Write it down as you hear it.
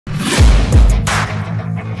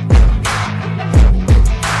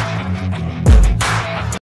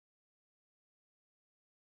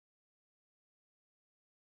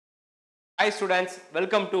Hi students,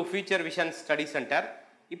 welcome to Future Vision Study Center.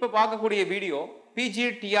 இப்போ பார்க்கக்கூடிய video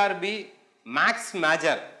PG.TRB Max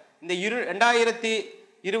Major இந்த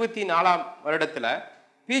 2024 வருடத்துல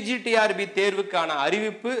PG.TRB தேர்வுக்கான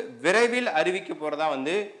அறிவிப்பு விரைவில் அறிவிக்க போறதா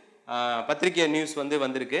வந்து பத்திரிகை நியூஸ்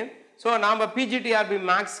வந்திருக்கு. ஸோ நாம PG.TRB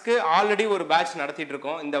Maxக்கு ஆல்ரெடி ஒரு பேட்ச் நடத்திட்டு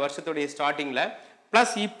இருக்கோம் இந்த வருஷத்துடைய ஸ்டார்டிங்ல.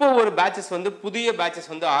 ப்ளஸ் இப்போ ஒரு பேட்சஸ் புதிய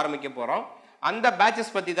பேட்சஸ் ஆரம்பிக்க போறோம். அந்த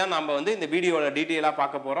பேட்சஸ் பத்தி தான் நாம இந்த வீடியோல டீடைலா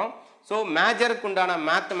பார்க்க போறோம். ஸோ மேஜருக்கு உண்டான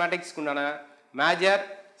மேத்தமேட்டிக்ஸ்க்கு உண்டான மேஜர்,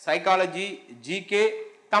 சைக்காலஜி, ஜிகே,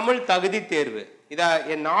 தமிழ் தகுதி தேர்வு இதை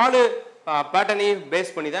 4 பேட்டர்னையும்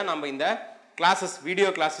பேஸ் பண்ணி தான் நம்ம இந்த கிளாஸஸ் வீடியோ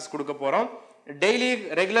கிளாஸஸ் கொடுக்க போறோம். Daily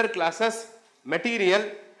regular classes, material,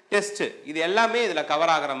 test இது எல்லாமே இதில்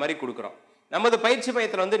கவர் ஆகிற மாதிரி கொடுக்குறோம். நமது பயிற்சி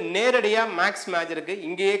மையத்தில் நேரடியாக மேக்ஸ் மேஜருக்கு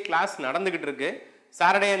இங்கேயே கிளாஸ் நடந்துகிட்டு இருக்கு.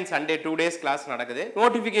 Saturday and Sunday 2 days class நடக்குது.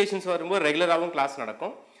 நோட்டிஃபிகேஷன்ஸ் வரும்போது ரெகுலராகவும் கிளாஸ்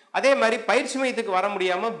நடக்கும். அதே மாதிரி பயிற்சி மையத்துக்கு வர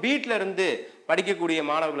முடியாமல் வீட்டில இருந்து படிக்கக்கூடிய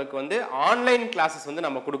மாணவர்களுக்கு ஆன்லைன் கிளாஸஸ்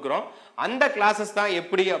நம்ம கொடுக்குறோம். அந்த கிளாஸஸ் தான்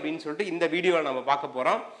எப்படி அப்படின்னு சொல்லிட்டு இந்த வீடியோவில் நம்ம பார்க்க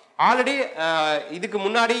போறோம். ஆல்ரெடி இதுக்கு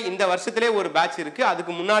முன்னாடி இந்த வருஷத்திலே ஒரு பேட்ச் இருக்கு.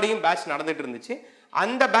 அதுக்கு முன்னாடியும் பேட்ச் நடந்துட்டு இருந்துச்சு.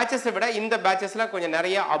 அந்த பேட்சஸை விட இந்த பேட்சஸ்ல கொஞ்சம்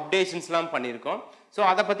நிறைய அப்டேஷன்ஸ்லாம் பண்ணியிருக்கோம். ஸோ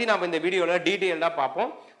அதை பத்தி நம்ம இந்த வீடியோவில் டீட்டெயிலாக பார்ப்போம்.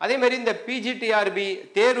 அதே மாதிரி இந்த PG.TRB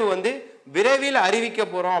தேர்வு விரைவில் அறிவிக்க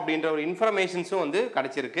போறோம் அப்படின்ற ஒரு இன்ஃபர்மேஷன்ஸும்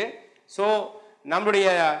கிடைச்சிருக்கு. ஸோ நம்மளுடைய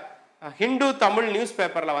ஹிந்து தமிழ் நியூஸ்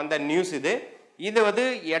பேப்பர்ல வந்த நியூஸ் இது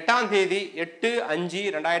 8ஆம் தேதி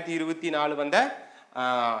 8/5/2024 வந்த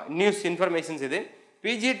நியூஸ் இன்ஃபர்மேஷன்ஸ் இது.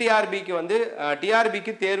 PG.TRBக்கு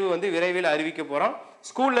டிஆர்பிக்கு தேர்வு விரைவில் அறிவிக்க போறோம்.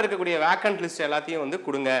 ஸ்கூல்ல இருக்கக்கூடிய வேக்கன்ட் லிஸ்ட் எல்லாத்தையும்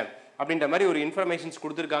கொடுங்க அப்படின்ற மாதிரி ஒரு இன்ஃபர்மேஷன்ஸ்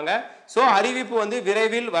கொடுத்துருக்காங்க. ஸோ அறிவிப்பு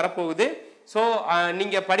விரைவில் வரப்போகுது. ஸோ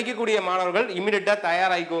நீங்க படிக்கக்கூடிய மாணவர்கள் இமிடியட்டா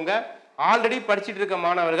தயாராகிக்கோங்க. ஆல்ரெடி படிச்சுட்டு இருக்க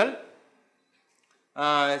மாணவர்கள்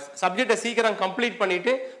சப்ஜெக்டை சீக்கிரம் கம்ப்ளீட்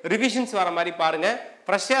பண்ணிட்டு ரிவிஷன்ஸ் வர மாதிரி பாருங்க.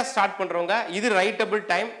 ஃப்ரெஷ்ஷாக ஸ்டார்ட் பண்றவங்க இது ரைட்டபிள்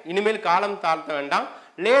டைம். இனிமேல் காலம் தாழ்த்த வேண்டாம்.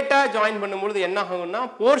 லேட்டா ஜாயின் பண்ணும்போது என்ன ஆகும்னா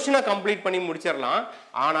போர்ஷனை கம்ப்ளீட் பண்ணி முடிச்சிடலாம்.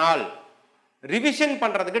 ஆனால் ரிவிஷன்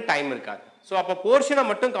பண்றதுக்கு டைம் இருக்காது. ஸோ அப்போ போர்ஷனை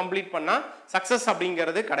மட்டும் கம்ப்ளீட் பண்ணா சக்சஸ்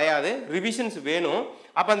அப்படிங்கிறது கிடையாது. ரிவிஷன்ஸ் வேணும்.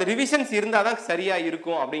 அப்போ அந்த ரிவிஷன்ஸ் இருந்தால் தான் சரியா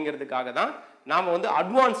இருக்கும் அப்படிங்கிறதுக்காக தான் நாம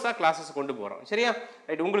அட்வான்ஸா கிளாஸஸ் கொண்டு போறோம். சரியா?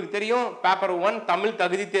 ரைட். உங்களுக்கு தெரியும் பேப்பர் 1 தமிழ்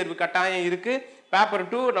தகுதி தேர்வு கட்டாயம் இருக்கு. பேப்பர்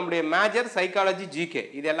 2 நம்முடைய மேஜர், சைக்காலஜி, ஜிகே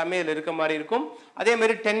இது எல்லாமே இதில் இருக்க மாதிரி இருக்கும். அதே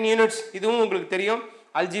மாதிரி 10 யூனிட்ஸ் இதுவும் உங்களுக்கு தெரியும்.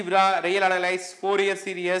 Algebra, real analyse, Fourier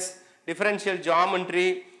serious, differential geometry,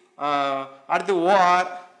 அடுத்து OR,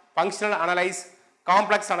 functional analyse,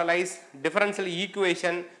 complex analyse, differential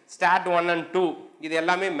equation, start 1 and 2 இது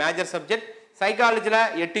எல்லாமே மேஜர் சப்ஜெக்ட். சைக்காலஜியில்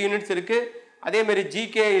 8 யூனிட்ஸ் இருக்கு. அதே மாதிரி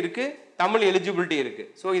ஜிகே இருக்கு, தமிழ் எலிஜிபிலிட்டி இருக்கு.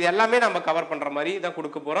 ஸோ இது எல்லாமே நம்ம கவர் பண்ற மாதிரி தான்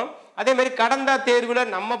கொடுக்க போறோம். அதே மாதிரி கடந்த தேர்வுல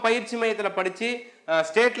நம்ம பயிற்சி மையத்தில் படிச்சு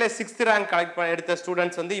ஸ்டேட்ல 6th ரேங்க் கலெக்ட் எடுத்த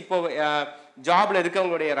ஸ்டூடெண்ட்ஸ் இப்போ ஜாப்ல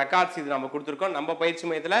இருக்கவங்களுடைய ரெக்கார்ட்ஸ் இது நம்ம கொடுத்துருக்கோம். நம்ம பயிற்சி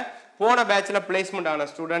மையத்தில் போன பேட்ச்ல பிளேஸ்மெண்ட் ஆன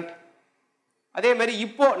ஸ்டூடெண்ட். அதே மாதிரி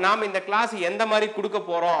இப்போ நாம இந்த கிளாஸ் எந்த மாதிரி கொடுக்க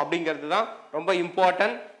போறோம் அப்படிங்கிறது தான் ரொம்ப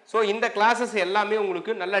இம்பார்ட்டன்ட். ஸோ இந்த கிளாஸஸ் எல்லாமே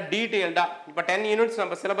உங்களுக்கு நல்ல டீட்டெயில்டா இப்போ 10 யூனிட்ஸ்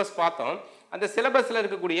நம்ம சிலபஸ் பார்த்தோம். அந்த சிலபஸ்ல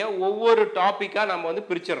இருக்கக்கூடிய ஒவ்வொரு டாபிக்கா நம்ம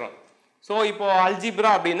பிரிச்சிடறோம். ஸோ இப்போ அல்ஜிப்ரா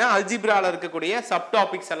அப்படின்னா அல்ஜிப்ரால இருக்கக்கூடிய சப்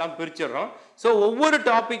டாபிக்ஸ் எல்லாம் பிரிச்சிடறோம். ஸோ ஒவ்வொரு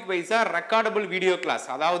டாபிக் வைஸா ரெக்கார்டபிள் வீடியோ கிளாஸ்,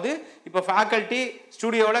 அதாவது இப்போ ஃபேக்கல்ட்டி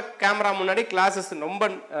ஸ்டுடியோவில் கேமரா முன்னாடி கிளாஸஸ் ரொம்ப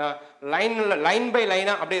லைன் பை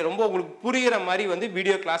லைனா அப்படியே ரொம்ப உங்களுக்கு புரிகிற மாதிரி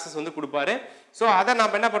வீடியோ கிளாஸஸ் கொடுப்பாரு. ஸோ அதை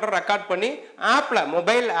நம்ம என்ன பண்றோம், ரெக்கார்ட் பண்ணி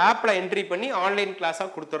மொபைல் ஆப்ல என்ட்ரி பண்ணி ஆன்லைன் கிளாஸாக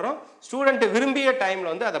கொடுத்துட்றோம். ஸ்டூடெண்ட் விரும்பிய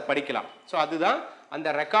டைம்ல அதை படிக்கலாம். ஸோ அதுதான் அந்த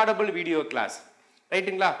ரெக்கார்டபிள் வீடியோ கிளாஸ்.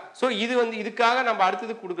 ரைட்டுங்களா? ஸோ இது இதுக்காக நம்ம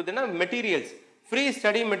அடுத்தது கொடுக்குறதுன்னா மெட்டீரியல்ஸ், ஃப்ரீ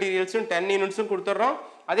ஸ்டடி மெட்டீரியல்ஸும் 10 யூனிட்ஸும் கொடுத்துட்றோம்.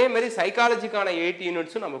 அதே மாதிரி சைக்காலஜிக்கான 8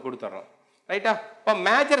 யூனிட்ஸும் நம்ம கொடுத்துட்றோம். ரைட்டா? இப்போ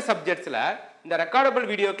மேஜர் சப்ஜெக்ட்ஸ்ல இந்த ரெக்கார்டபிள்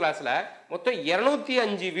வீடியோ கிளாஸ்ல மொத்தம்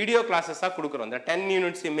 205 வீடியோ கிளாஸஸாக கொடுக்குறோம். இந்த 10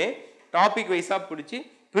 யூனிட்ஸுமே டாபிக் வைஸாக பிரிச்சு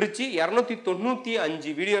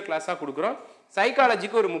 295 வீடியோ கிளாஸாக கொடுக்குறோம்.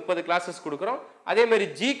 சைக்காலஜிக்கு ஒரு 30 கிளாஸஸ் கொடுக்குறோம். அதே மாதிரி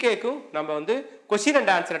ஜிகேக்கும் நம்ம கொஸ்டின்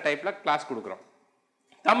அண்ட் ஆன்சர் டைப்ல கிளாஸ் கொடுக்குறோம்.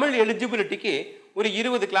 தமிழ் எலிஜிபிலிட்டிக்கு ஒரு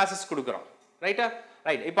 20 கிளாஸஸ் கொடுக்குறோம். ரைட்டா?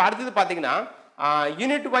 ரைட். இப்போ அடுத்தது பார்த்தீங்கன்னா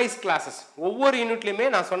யூனிட் வைஸ் கிளாஸஸ். ஒவ்வொரு யூனிட்லையுமே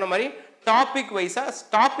நான் சொன்ன மாதிரி டாபிக் வைஸா,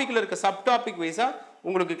 டாபிக்ல இருக்க சப் டாபிக் வைஸா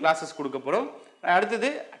உங்களுக்கு கிளாஸஸ் கொடுக்க போறோம். அடுத்தது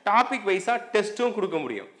டாபிக் வைஸா டெஸ்ட்டும் கொடுக்க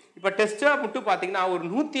முடியும். இப்போ டெஸ்ட்டா மட்டும் பார்த்தீங்கன்னா ஒரு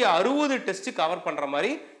 160 டெஸ்ட் கவர் பண்ற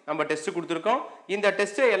மாதிரி நம்ம டெஸ்ட் கொடுத்துருக்கோம். இந்த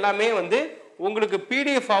டெஸ்ட் எல்லாமே உங்களுக்கு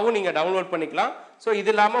PDF-ஆவும் நீங்க டவுன்லோட் பண்ணிக்கலாம். ஸோ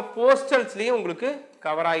இது இல்லாமல் போஸ்டல்ஸ்லயும் உங்களுக்கு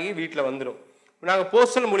கவர் ஆகி வீட்டில் வந்துடும். நாங்கள்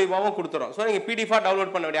போஸ்டல் மூலியமாகவும் கொடுத்துறோம். ஸோ நீங்கள் PDF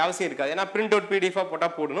டவுன்லோட் பண்ண வேண்டிய அவசியம் இருக்காது. ஏன்னா பிரிண்ட் அவுட் PDF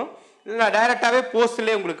போட்டால் போடணும். இல்லை டைரெக்டாகவே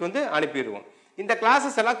போஸ்ட்லேயே உங்களுக்கு அனுப்பிடுவோம். இந்த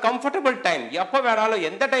கிளாஸஸ் எல்லாம் கம்ஃபர்டபுள் டைம், எப்போ வேணாலும்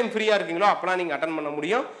எந்த டைம் ஃப்ரீயாக இருக்கீங்களோ அப்போலாம் நீங்கள் அட்டன் பண்ண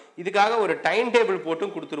முடியும். இதுக்காக ஒரு டைம் டேபிள்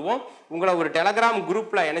போட்டும் கொடுத்துருவோம். உங்களை ஒரு டெலகிராம்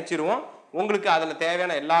குரூப்பில் இணைச்சிருவோம். உங்களுக்கு அதில்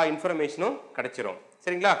தேவையான எல்லா இன்ஃபர்மேஷனும் கிடைச்சிரும்.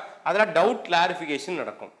 சரிங்களா? அதில் டவுட் கிளாரிஃபிகேஷன்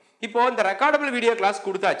நடக்கும். இப்போ இந்த ரெக்கார்டபிள் வீடியோ கிளாஸ்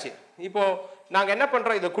கொடுத்தாச்சு. இப்போ நாங்கள் என்ன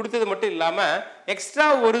பண்ணுறோம், இதை கொடுத்தது மட்டும் இல்லாமல் எக்ஸ்ட்ரா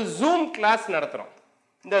ஒரு ஜூம் கிளாஸ் நடத்துகிறோம்.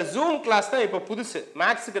 இந்த ஜூம் கிளாஸ் தான் இப்போ புதுசு,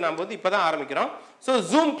 மேக்ஸுக்கு நம்ம வந்து இப்போ தான் ஆரம்பிக்கிறோம். ஸோ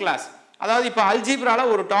ஜூம் கிளாஸ், அதாவது இப்போ அல்ஜீப்ரால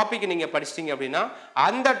ஒரு டாபிக் நீங்கள் படிச்சிட்டிங்க அப்படின்னா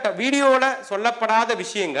அந்த வீடியோவில் சொல்லப்படாத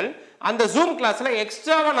விஷயங்கள் அந்த ஜூம் கிளாஸில்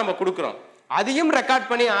எக்ஸ்ட்ராவாக நம்ம கொடுக்குறோம். அதையும் ரெக்கார்ட்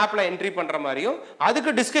பண்ணி ஆப்பில் என்ட்ரி பண்ணுற மாதிரியும்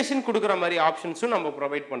அதுக்கு டிஸ்கஷன் கொடுக்குற மாதிரி ஆப்ஷன்ஸும் நம்ம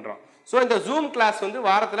ப்ரொவைட் பண்ணுறோம். ஸோ இந்த ஜூம் கிளாஸ் வந்து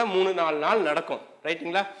வாரத்தில் 3-4 நாள் நடக்கும்.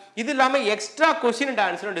 ரைட்டுங்களா? இது இல்லாமல் எக்ஸ்ட்ரா கொஸ்டின் அண்ட்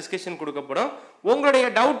ஆன்சரும் டிஸ்கஷன் கொடுக்கப்படும். உங்களுடைய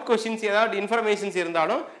டவுட் கொஸ்டின்ஸ் ஏதாவது இன்ஃபர்மேஷன்ஸ்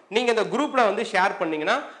இருந்தாலும் நீங்கள் இந்த குரூப்பில் வந்து ஷேர்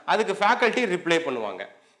பண்ணிங்கன்னா அதுக்கு ஃபேக்கல்ட்டி ரிப்ளை பண்ணுவாங்க.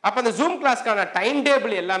 அப்போ அந்த ஜூம் கிளாஸ்க்கான டைம்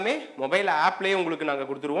டேபிள் எல்லாமே மொபைல் ஆப்லேயே உங்களுக்கு நாங்கள்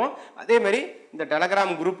கொடுத்துருவோம். அதே மாதிரி இந்த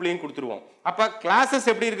டெலகிராம் குரூப்லேயும் கொடுத்துருவோம். அப்போ கிளாஸஸ்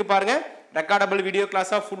எப்படி இருக்கு பாருங்க. ரெக்கார்டபிள் வீடியோ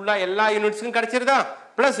கிளாஸாக ஃபுல்லாக எல்லா யூனிட்ஸுக்கும் கிடைச்சிருதா,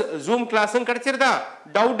 ப்ளஸ் ஜூம் கிளாஸும் கிடைச்சிருதா,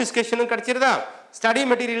 டவுட் டிஸ்கஷனும் கிடைச்சிருதா, ஸ்டடி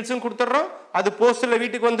மெட்டீரியல்ஸும் கொடுத்துட்றோம். அது போஸ்டலில்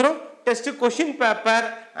வீட்டுக்கு வந்துடும். Test question paper,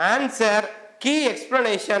 answer, key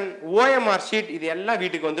explanation, OMR sheet இது எல்லாம்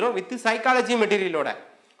வீட்டுக்கு வந்துடும் with psychology மெட்டீரியலோட.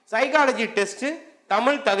 Psychology test,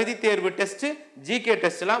 Tamil தகுதி தேர்வு டெஸ்ட், ஜிகே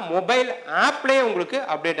டெஸ்ட்லாம் மொபைல் ஆப்லேயே உங்களுக்கு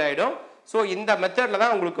அப்டேட் ஆகிடும். ஸோ இந்த மெத்தடில்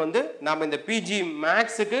தான் உங்களுக்கு வந்து நம்ம இந்த பிஜி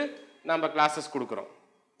மேக்ஸுக்கு நம்ம கிளாஸஸ் கொடுக்குறோம்.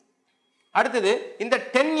 அடுத்தது இந்த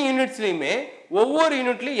 10 யூனிட்ஸ்லையுமே ஒவ்வொரு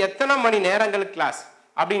யூனிட்லையும் எத்தனை மணி நேரங்கள் கிளாஸ்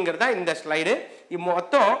அப்படிங்கிறது தான் இந்த ஸ்லைடு.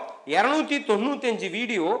 மொத்தம் 295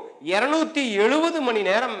 வீடியோ, 270 மணி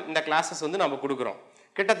நேரம் இந்த கிளாஸஸ் வந்து நம்ம கொடுக்குறோம்.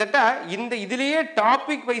 கிட்டத்தட்ட இந்த இதுலேயே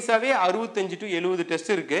டாபிக் வைஸாவே 65 to 70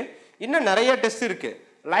 டெஸ்ட் இருக்கு. இன்னும் நிறைய டெஸ்ட் இருக்கு.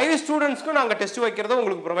 லைவ் ஸ்டூடெண்ட்ஸ்க்கும் நாங்கள் டெஸ்ட் வைக்கிறத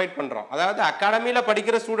உங்களுக்கு ப்ரொவைட் பண்ணுறோம். அதாவது அகாடமியில்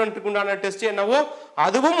படிக்கிற ஸ்டூடெண்ட்டுக்கு உண்டான டெஸ்ட் என்னவோ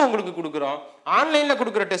அதுவும் உங்களுக்கு கொடுக்குறோம். ஆன்லைனில்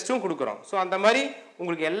கொடுக்குற டெஸ்ட்டும் கொடுக்குறோம். ஸோ அந்த மாதிரி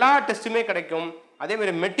உங்களுக்கு எல்லா டெஸ்ட்டுமே கிடைக்கும். அதே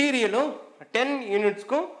மாதிரி மெட்டீரியலும் 10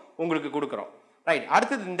 யூனிட்ஸ்க்கும் உங்களுக்கு கொடுக்குறோம். ரைட்.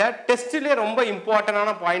 அடுத்தது இந்த டெஸ்ட்லேயே ரொம்ப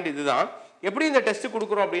இம்பார்ட்டண்டான பாயிண்ட் இதுதான். எப்படி இந்த டெஸ்ட்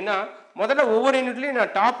கொடுக்குறோம் அப்படின்னா, முதல்ல ஒவ்வொரு யூனிட்லையும்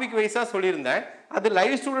நான் டாபிக் வைஸாக சொல்லியிருந்தேன். அது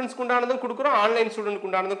லைவ் ஸ்டூடெண்ட்ஸ்க்கு உண்டானதும் கொடுக்குறோம், ஆன்லைன் ஸ்டூடெண்ட்க்கு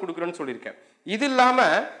உண்டானதும் கொடுக்குறோன்னு சொல்லியிருக்கேன். இது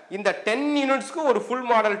இல்லாமல் இந்த 10 யூனிட்ஸ்க்கும் ஒரு ஃபுல்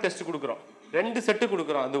மாடல் டெஸ்ட் கொடுக்குறோம். 2 செட்டு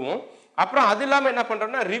கொடுக்குறோம் அதுவும். அப்புறம் அது இல்லாமல் என்ன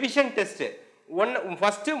பண்ணுறோம்னா ரிவிஷன் டெஸ்ட்டு.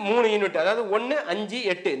 ஃபஸ்ட்டு 3 யூனிட், அதாவது 1, 5,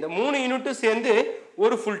 8 இந்த 3 யூனிட்டும் சேர்ந்து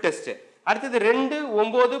ஒரு ஃபுல் டெஸ்ட்டு. அடுத்தது 2,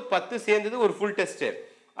 9, 10 சேர்ந்தது ஒரு ஃபுல் டெஸ்ட்டு.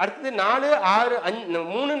 அடுத்தது 4, 6,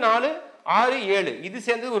 3, 4, 6, 7 இது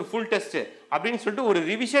சேர்ந்தது ஒரு ஃபுல் டெஸ்ட் அப்படின்னு சொல்லிட்டு ஒரு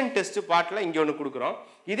ரிவிஷன் டெஸ்ட் பார்ட்டில் இங்கே ஒன்று கொடுக்குறோம்.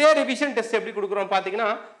 இதே ரிவிஷன் டெஸ்ட் எப்படி கொடுக்குறோம் பார்த்தீங்கன்னா,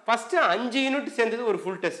 ஃபர்ஸ்ட் 5 யூனிட் சேர்ந்தது ஒரு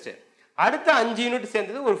ஃபுல் டெஸ்ட், அடுத்த 5 யூனிட்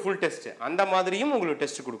சேர்ந்தது ஒரு ஃபுல் டெஸ்ட், அந்த மாதிரியும் உங்களுக்கு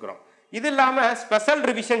டெஸ்ட் கொடுக்குறோம். இது இல்லாமல் ஸ்பெஷல்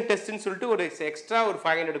ரிவிஷன் டெஸ்ட்னு சொல்லிட்டு ஒரு எக்ஸ்ட்ரா ஒரு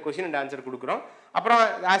 500 கொஸ்டின் அண்ட் ஆன்சர் கொடுக்குறோம். அப்புறம்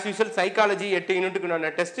ஆஸ் யூஷுவல் சைக்காலஜி 8 யூனிட்டுக்கு நான்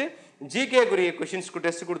டெஸ்ட், ஜிகேக்குரிய கொஸ்டின்ஸ்க்கு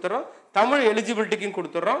டெஸ்ட் கொடுத்துறோம், தமிழ் எலிஜிபிலிட்டிக்கும்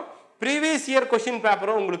கொடுத்துட்றோம், ப்ரீவியஸ் இயர் கொஸ்டின்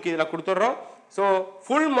பேப்பரும் உங்களுக்கு இதில் கொடுத்துட்றோம். ஸோ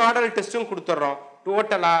ஃபுல் மாடல் டெஸ்ட்டும் கொடுத்துட்றோம்.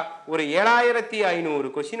 டோட்டலாக ஒரு 7500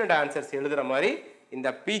 கொஸ்டின் அண்ட் ஆன்சர்ஸ் எழுதுகிற மாதிரி இந்த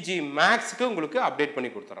பிஜி மேக்ஸுக்கு உங்களுக்கு அப்டேட் பண்ணி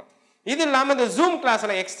கொடுத்துறோம். இது இல்லாமல் இந்த ஜூம்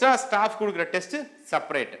கிளாஸில் எக்ஸ்ட்ரா ஸ்டாஃப் கொடுக்குற டெஸ்ட்டு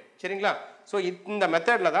செப்பரேட். சரிங்களா? ஸோ இந்த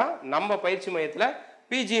மெத்தடில் தான் நம்ம பயிற்சி மையத்தில்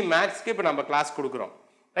பிஜி மேக்ஸ்க்கு இப்போ நம்ம கிளாஸ் கொடுக்குறோம்.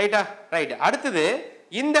 ரைட்டா? ரைட். அடுத்தது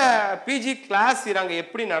இந்த பிஜி கிளாஸ் நாங்கள்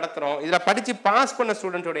எப்படி நடத்துகிறோம், இதில் படித்து பாஸ் பண்ண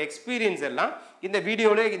ஸ்டூடெண்ட்டோட எக்ஸ்பீரியன்ஸ் எல்லாம் இந்த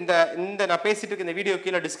வீடியோவில் இந்த நான் பேசிட்டு இருக்க இந்த வீடியோ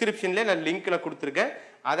கீழே டிஸ்கிரிப்ஷன்லேயே நான் லிங்க்கில் கொடுத்துருக்கேன்.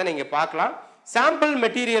 அதை நீங்கள் பார்க்கலாம். சாம்பிள்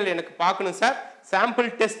மெட்டீரியல் எனக்கு பார்க்கணும் சார், சாம்பிள்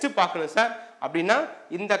டெஸ்ட் பார்க்கணும் சார் அப்படின்னா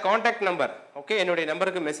இந்த கான்டாக்ட் நம்பர், ஓகே, என்னுடைய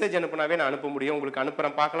நம்பருக்கு மெசேஜ் அனுப்புனாவே நான் அனுப்ப முடியும், உங்களுக்கு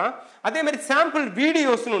அனுப்புகிறேன், பார்க்கலாம். அதே மாதிரி சாம்பிள்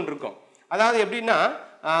வீடியோஸ்னு ஒன்று இருக்கும். அதாவது எப்படின்னா,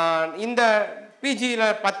 இந்த பிஜியில்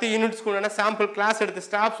 10 யூனிட்ஸ்க்கு சாம்பிள் கிளாஸ் எடுத்து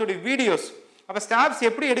ஸ்டாஃப்ஸோட வீடியோஸ், அப்போ ஸ்டாஃப்ஸ்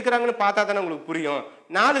எப்படி எடுக்கிறாங்கன்னு பார்த்தா தானே உங்களுக்கு புரியும்.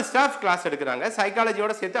 4 ஸ்டாஃப் கிளாஸ் எடுக்கிறாங்க,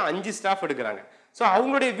 சைக்காலஜியோட சேர்த்து 5 ஸ்டாஃப் எடுக்கிறாங்க. ஸோ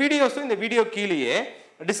அவங்களுடைய வீடியோஸும் இந்த வீடியோ கீழேயே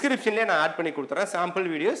டிஸ்கிரிப்ஷன்லேயே நான் ஆட் பண்ணி கொடுத்துறேன். சாம்பிள்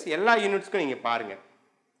வீடியோஸ் எல்லா யூனிட்ஸ்க்கும் நீங்கள் பாருங்கள்.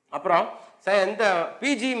 அப்புறம் இந்த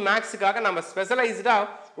பிஜி மேக்ஸுக்காக நம்ம ஸ்பெஷலைஸ்டாக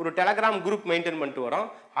ஒரு டெலகிராம் குரூப் மெயின்டைன் பண்ணிட்டு வரோம்.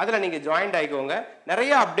 அதில் நீங்கள் ஜாயின்ட் ஆகிக்கோங்க.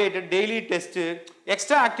 நிறைய அப்டேட்டட் டெய்லி டெஸ்ட்டு,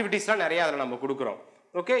 எக்ஸ்ட்ரா ஆக்டிவிட்டீஸ்லாம் நிறைய அதில் நம்ம கொடுக்குறோம்.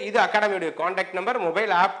 ஓகே, இது அகாடமியோடைய contact number,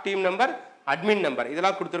 mobile app team number, admin number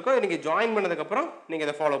இதெல்லாம் கொடுத்துருக்கோம். நீங்கள் ஜாயின் பண்ணதுக்கப்புறம் நீங்கள்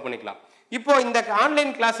இதை ஃபாலோ பண்ணிக்கலாம். இப்போ இந்த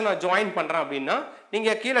ஆன்லைன் கிளாஸ் நான் ஜாயின் பண்ணுறேன் அப்படின்னா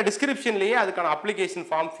நீங்கள் கீழே டிஸ்கிரிப்ஷன்லேயே அதுக்கான அப்ளிகேஷன்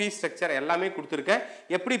ஃபார்ம், ஃபீஸ் ஸ்ட்ரக்சர் எல்லாமே கொடுத்துருக்கேன்.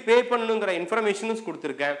 எப்படி பே பண்ணணுங்கிற இன்ஃபர்மேஷனும்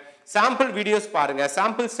கொடுத்துருக்கேன். சாம்பிள் வீடியோஸ் பாருங்கள்,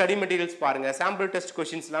 சாம்பிள் ஸ்டடி மெட்டீரியல்ஸ் பாருங்கள், சாம்பிள் டெஸ்ட்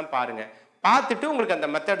கொஸ்டின்ஸ்லாம் பாருங்கள். பார்த்துட்டு உங்களுக்கு அந்த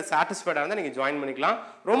மெத்தட் சாட்டிஸ்ஃபைடாக இருந்தால் நீங்கள் ஜாயின் பண்ணிக்கலாம்.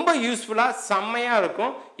 ரொம்ப யூஸ்ஃபுல்லாக செம்மையாக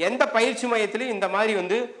இருக்கும். எந்த பயிற்சி மையத்திலையும் இந்த மாதிரி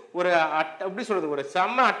ஒரு எப்படி சொல்கிறது, ஒரு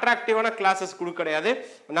செம்ம அட்ராக்டிவான கிளாஸஸ் கொடுக்க கிடையாது.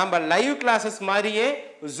 நம்ம லைவ் கிளாஸஸ் மாதிரியே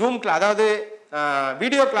ஜூம் கிளாஸ், அதாவது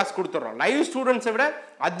வீடியோ கிளாஸ் கொடுத்துறோம். லைவ் ஸ்டூடெண்ட்ஸை விட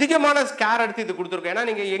அதிகமான கேர் எடுத்து இது கொடுத்துருக்கோம். ஏன்னா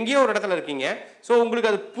நீங்கள் எங்கேயோ ஒரு இடத்துல இருக்கீங்க. ஸோ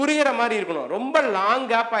உங்களுக்கு அது புரிகிற மாதிரி இருக்கணும். ரொம்ப லாங்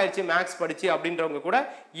கேப் ஆயிடுச்சு மேக்ஸ் படிச்சு அப்படின்றவங்க கூட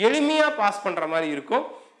எளிமையாக பாஸ் பண்ணுற மாதிரி இருக்கும்.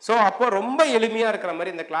 ஸோ அப்போ ரொம்ப எளிமையாக இருக்கிற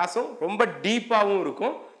மாதிரி இந்த கிளாஸும் ரொம்ப டீப்பாகவும்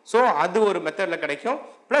இருக்கும். ஸோ அது ஒரு மெத்தடில் கிடைக்கும்.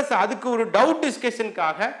 ப்ளஸ் அதுக்கு ஒரு டவுட்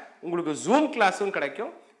டிஸ்கஷனுக்காக உங்களுக்கு ஜூம் கிளாஸும்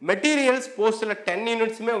கிடைக்கும். மெட்டீரியல்ஸ் போஸ்டில் 10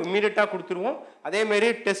 யூனிட்ஸுமே இம்மீடியட்டாக கொடுத்துருவோம். அதேமாரி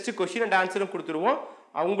டெஸ்ட் கொஷின் அண்ட் ஆன்சரும் கொடுத்துருவோம்.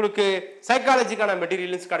 உங்களுக்கு சைக்காலஜிக்கான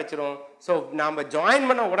மெட்டீரியல்ஸ் கிடைச்சிரும். ஸோ நாம் ஜாயின்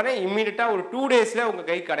பண்ண உடனே இம்மீடியட்டாக ஒரு 2 டேஸில் உங்கள்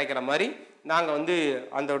கை கிடைக்கிற மாதிரி நாங்கள் வந்து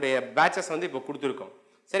அதோடைய பேட்சஸ் வந்து இப்போ கொடுத்துருக்கோம்.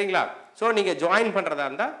 சரிங்களா? ஸோ நீங்கள் ஜாயின் பண்ணுறதா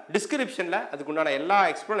இருந்தால் டிஸ்கிரிப்ஷனில் அதுக்குண்டான எல்லா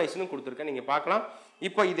எக்ஸ்ப்ளனேஷனும் கொடுத்துருக்கேன், நீங்கள் பார்க்கலாம்.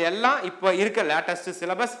 இப்போ இது எல்லாம் இப்போ இருக்க லேட்டஸ்ட்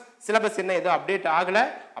சிலபஸ் என்ன எதுவும் அப்டேட் ஆகலை.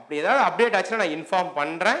 அப்படி ஏதாவது அப்டேட் ஆச்சுன்னா நான் இன்ஃபார்ம்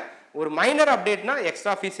பண்ணுறேன். ஒரு மைனர் அப்டேட்னா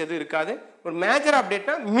எக்ஸ்ட்ரா ஃபீஸ் எதுவும் இருக்காது. ஒரு மேஜர்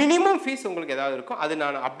அப்டேட்னா மினிமம் ஃபீஸ் உங்களுக்கு ஏதாவது இருக்கும். அது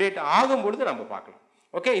நான் அப்டேட் ஆகும்பொழுது நம்ம பார்க்கலாம்.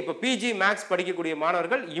 ஓகே, இப்போ பிஜி மேக்ஸ் படிக்கக்கூடிய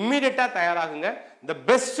மாணவர்கள் இம்மீடியட்டாக தயாராகுங்க. த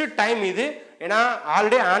பெஸ்ட் டைம் இது. ஏன்னா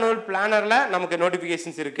ஆல்ரெடி ஆனுவல் பிளானரில் நமக்கு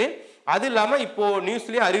நோட்டிஃபிகேஷன்ஸ் இருக்குது. அது இல்லாமல் இப்போது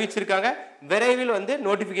நியூஸ்லேயே அறிவிச்சிருக்காங்க, விரைவில் வந்து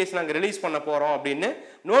நோட்டிஃபிகேஷன் நாங்கள் ரிலீஸ் பண்ண போகிறோம் அப்படின்னு.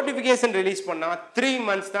 நோட்டிஃபிகேஷன் ரிலீஸ் பண்ணால் 3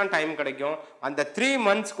 மந்த்ஸ் தான் டைம் கிடைக்கும். அந்த 3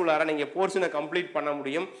 மந்த்ஸ்க்குள்ளார நீங்கள் போர்ஷனை கம்ப்ளீட் பண்ண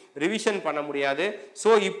முடியும், ரிவிஷன் பண்ண முடியாது. ஸோ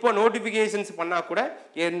இப்போ நோட்டிஃபிகேஷன்ஸ் பண்ணால் கூட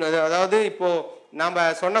அதாவது இப்போது நாம்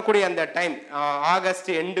சொன்னக்கூடிய அந்த டைம் ஆகஸ்ட்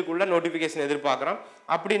எண்டுக்குள்ளே நோட்டிஃபிகேஷன் எதிர்பார்க்குறோம்.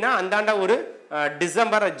 அப்படின்னா அந்தாண்ட ஒரு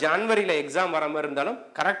டிசம்பர் ஜனவரியில் எக்ஸாம் வர மாதிரி இருந்தாலும்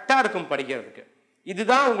கரெக்டாக இருக்கும் படிக்கிறதுக்கு.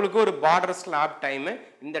 இதுதான் உங்களுக்கு ஒரு பார்டர் ஸ்லாப் டைமு.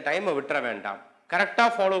 இந்த டைமை விட்டுற வேண்டாம். கரெக்டாக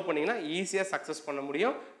ஃபாலோ பண்ணிங்கன்னா ஈஸியாக சக்ஸஸ் பண்ண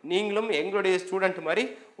முடியும். நீங்களும் எங்களுடைய ஸ்டூடெண்ட் மாதிரி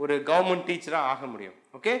ஒரு கவர்மெண்ட் டீச்சராக ஆக முடியும்.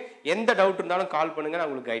 ஓகே, எந்த டவுட் இருந்தாலும் கால் பண்ணுங்கள், நான்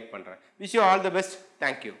உங்களுக்கு கைட் பண்ணுறேன். Wish you all the best.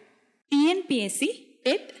 Thank you. TNPSC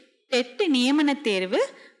dead நியமன தேர்வு,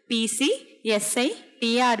 PC, SI,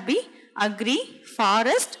 TRP, agri,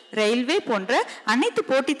 forest, railway போன்ற அனைத்து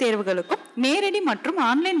போட்டித் தேர்வுகளுக்கும் நேரடி மற்றும்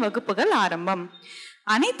ஆன்லைன் வகுப்புகள் ஆரம்பம்.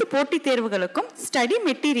 அனைத்து போட்டித் தேர்வுகளுக்கும் ஸ்டடி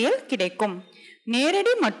மெட்டீரியல் கிடைக்கும்.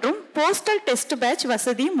 நேரடி மற்றும் போஸ்டல் டெஸ்ட் பேட்ச்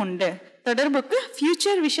வசதியும் உண்டு. தொடர்புக்கு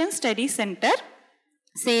future vision study centre,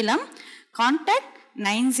 Salem. Contact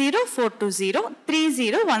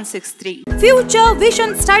 9042030163. Future Vision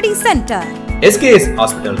Study Center, SKS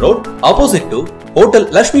Hospital Road, opposite to Hotel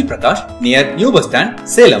Lakshmi Prakash, near New Bus Stand,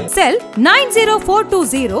 Salem. Cell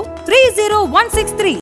 90420 30163.